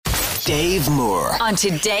Dave Moore on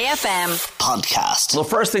Today FM podcast. Well,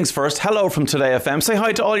 first things first, hello from Today FM. Say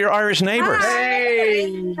hi to all your Irish neighbours.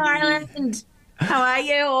 Hey, Ireland. How are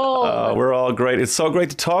you all? We're all great. It's so great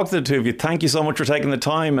to talk to the two of you. Thank you so much for taking the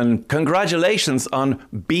time, and congratulations on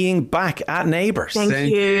being back at Neighbours.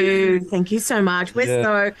 Thank you. Thank you so much.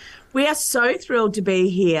 We are so thrilled to be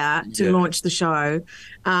here to launch the show.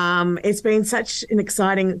 It's been such an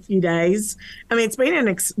exciting few days. I mean, it's been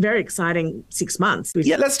a very exciting 6 months.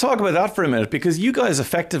 Yeah, let's talk about that for a minute, because you guys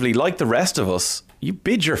effectively, like the rest of us, you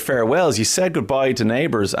bid your farewells. You said goodbye to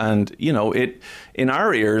Neighbours, and, you know, it in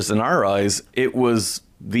our ears, in our eyes, it was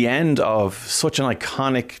the end of such an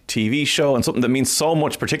iconic TV show and something that means so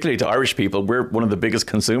much, particularly to Irish people. We're one of the biggest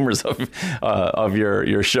consumers of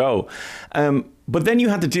your show. But then you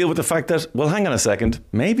had to deal with the fact that, well, hang on a second,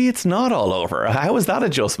 maybe it's not all over. How was that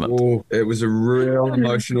adjustment? Oh, it was a real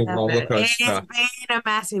emotional roller coaster. It's been a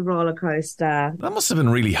massive roller coaster. That must have been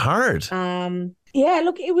really hard. Yeah,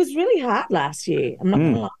 look, it was really hard last year. I'm not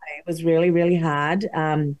going to lie. It was really, really hard.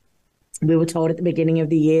 We were told at the beginning of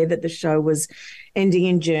the year that the show was ending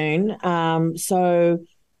in June. So,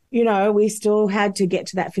 you know, we still had to get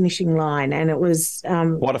to that finishing line. And it was...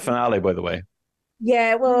 what a finale, by the way.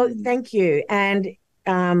 Yeah, well, thank you. And,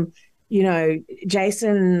 you know,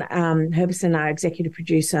 Jason Herbison, our executive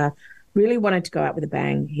producer, really wanted to go out with a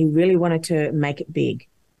bang. He really wanted to make it big,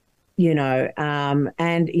 you know.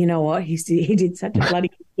 And you know what? He did such a bloody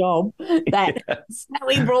good job that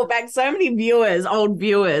we brought back so many viewers, old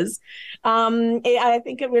viewers. I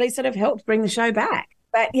think it really sort of helped bring the show back.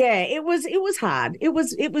 But yeah, it was hard. It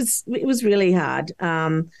was really hard.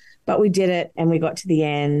 But we did it, and we got to the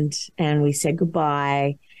end, and we said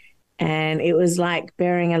goodbye, and it was like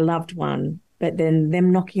burying a loved one, but then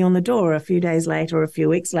them knocking on the door a few days later or a few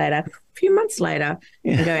weeks later, a few months later,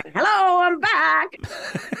 and going, hello, I'm back.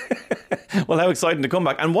 Well, how exciting to come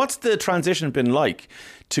back. And what's the transition been like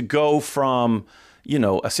to go from, you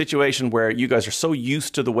know, a situation where you guys are so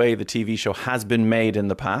used to the way the TV show has been made in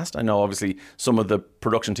the past? I know obviously some of the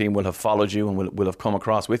production team will have followed you and will have come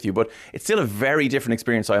across with you, but it's still a very different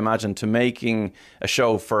experience, I imagine, to making a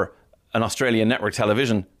show for an Australian network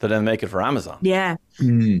television to then make it for Amazon. Yeah.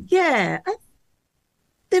 Yeah.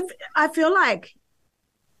 I feel like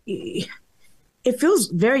it feels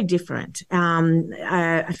very different.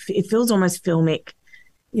 It feels almost filmic.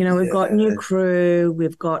 You know, we've got new crew,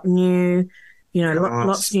 we've got new... You know,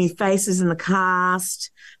 lots of new faces in the cast.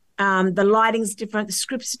 The lighting's different. The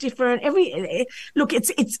script's different. The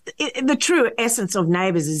true essence of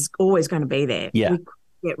Neighbours is always going to be there. Yeah. We couldn't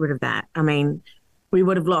get rid of that. I mean, we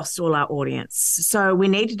would have lost all our audience. So we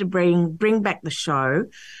needed to bring back the show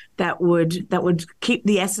that would keep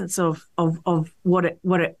the essence of what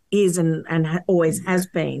it is and always has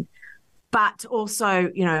been, but also,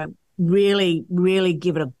 you know, really, really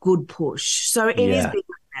give it a good push. So it is bigger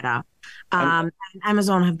and better. And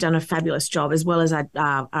Amazon have done a fabulous job, as well as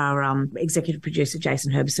our executive producer,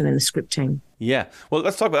 Jason Herbison, and the script team. Yeah. Well,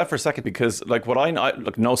 let's talk about that for a second, because like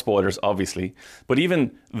look, no spoilers, obviously, but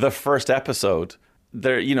even the first episode,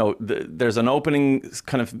 there, you know, there's an opening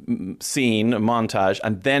kind of scene, a montage,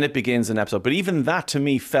 and then it begins an episode. But even that to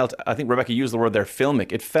me felt, I think Rebecca used the word there,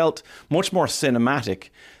 filmic. It felt much more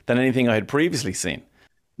cinematic than anything I had previously seen.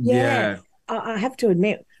 Yeah. I have to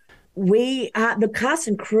admit, the cast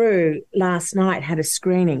and crew last night had a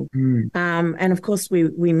screening, and of course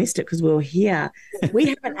we missed it because we were here. We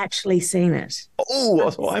haven't actually seen it. Oh,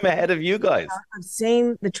 so I'm ahead of you guys. I've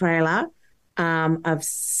seen the trailer. I've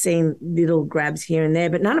seen little grabs here and there,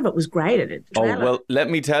 but none of it was graded. Oh, well, let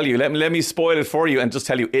me tell you. Let me spoil it for you and just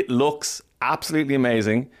tell you, it looks absolutely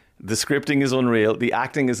amazing. The scripting is unreal. The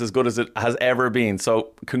acting is as good as it has ever been.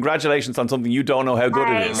 So congratulations on something you don't know how good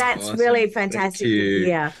it is. That's awesome. Really fantastic.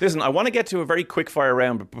 Yeah. Listen, I want to get to a very quick fire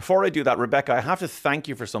round, but before I do that, Rebecca, I have to thank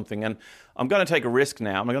you for something, and I'm going to take a risk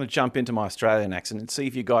now. I'm going to jump into my Australian accent and see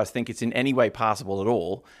if you guys think it's in any way possible at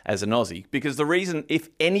all as an Aussie, because the reason, if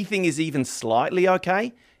anything is even slightly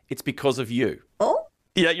okay, it's because of you. Oh?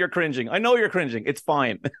 Yeah, you're cringing. I know you're cringing. It's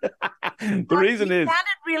fine. The reason is... You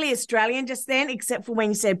sounded really Australian just then, except for when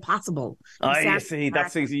you said possible. I see.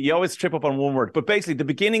 That's easy. You always trip up on one word. But basically, the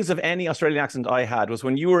beginnings of any Australian accent I had was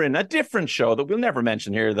when you were in a different show that we'll never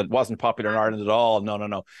mention here that wasn't popular in Ireland at all.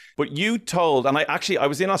 No. But you told... And I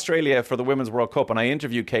was in Australia for the Women's World Cup, and I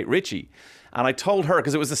interviewed Kate Ritchie. And I told her,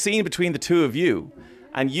 because it was a scene between the two of you,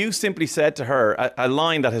 and you simply said to her a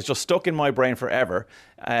line that has just stuck in my brain forever.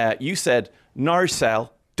 You said... "No,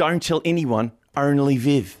 Sal, don't tell anyone, only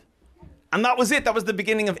Viv." And that was it. That was the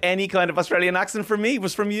beginning of any kind of Australian accent for me,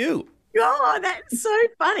 was from you. Oh, that's so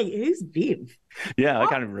funny. Who's Viv? Yeah, I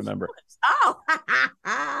can't even remember. Oh,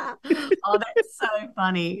 oh, that's so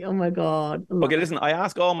funny. Oh my God. Okay, listen, I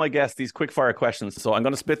ask all my guests these quick fire questions, so I'm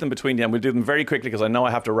going to split them between you and we'll do them very quickly because I know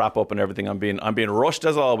I have to wrap up and everything. I'm being rushed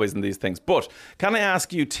as always in these things. But can I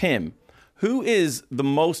ask you, Tim, who is the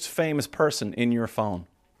most famous person in your phone?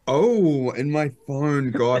 Oh, in my phone.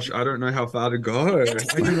 Gosh, I don't know how far to go.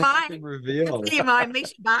 Reveal.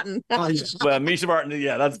 Misha Barton. Well, Misha Barton,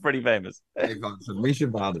 yeah, that's pretty famous. Misha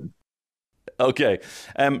Barton. Okay.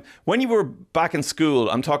 When you were back in school,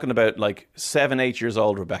 I'm talking about like 7, 8 years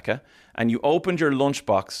old, Rebecca, and you opened your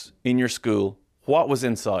lunchbox in your school, what was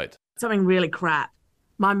inside? Something really crap.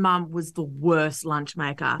 My mum was the worst lunch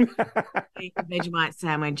maker. A Vegemite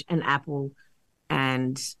sandwich, an apple,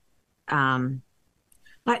 and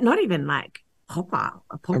like not even like a popper.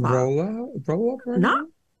 A roller? No?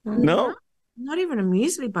 Not even a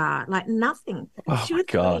muesli bar. Like nothing. Oh my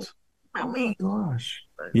God. Oh my gosh.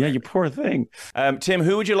 Yeah, you poor thing. Tim,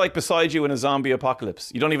 who would you like beside you in a zombie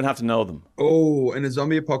apocalypse? You don't even have to know them. Oh, in a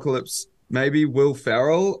zombie apocalypse, maybe Will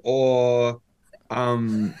Ferrell or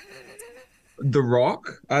The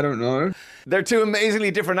Rock? I don't know. They're two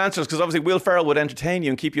amazingly different answers because obviously Will Ferrell would entertain you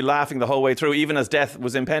and keep you laughing the whole way through, even as death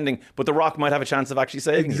was impending. But The Rock might have a chance of actually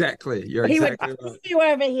saving you. Exactly. You're exactly right. He would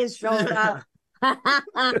you over his shoulder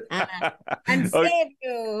and save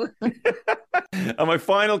you. And my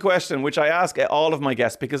final question, which I ask all of my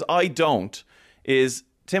guests because I don't, is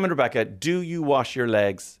Tim and Rebecca, do you wash your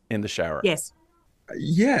legs in the shower? Yes.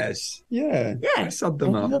 Yes. Yeah. I subbed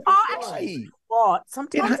them up. Oh, actually, what?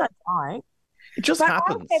 Sometimes I don't. It just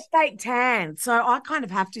happens. I get fake tan, so I kind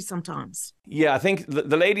of have to sometimes. Yeah, I think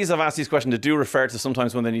the ladies have asked these questions. They do refer to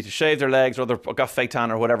sometimes when they need to shave their legs or they've got fake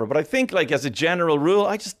tan or whatever. But I think, like as a general rule,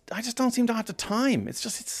 I just don't seem to have the time.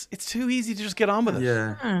 It's too easy to just get on with it.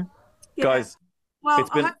 Yeah. Guys. Well,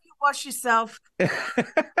 I hope you wash yourself.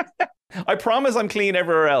 I promise I'm clean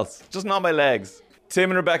everywhere else, just not my legs. Tim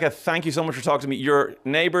and Rebecca, thank you so much for talking to me. Your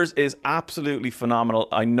Neighbours is absolutely phenomenal.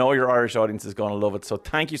 I know your Irish audience is going to love it. So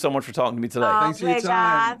thank you so much for talking to me today. Thanks for your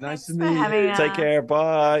time. Nice to meet you. Take care.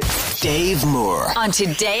 Bye. Dave Moore on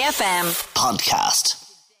Today FM podcast.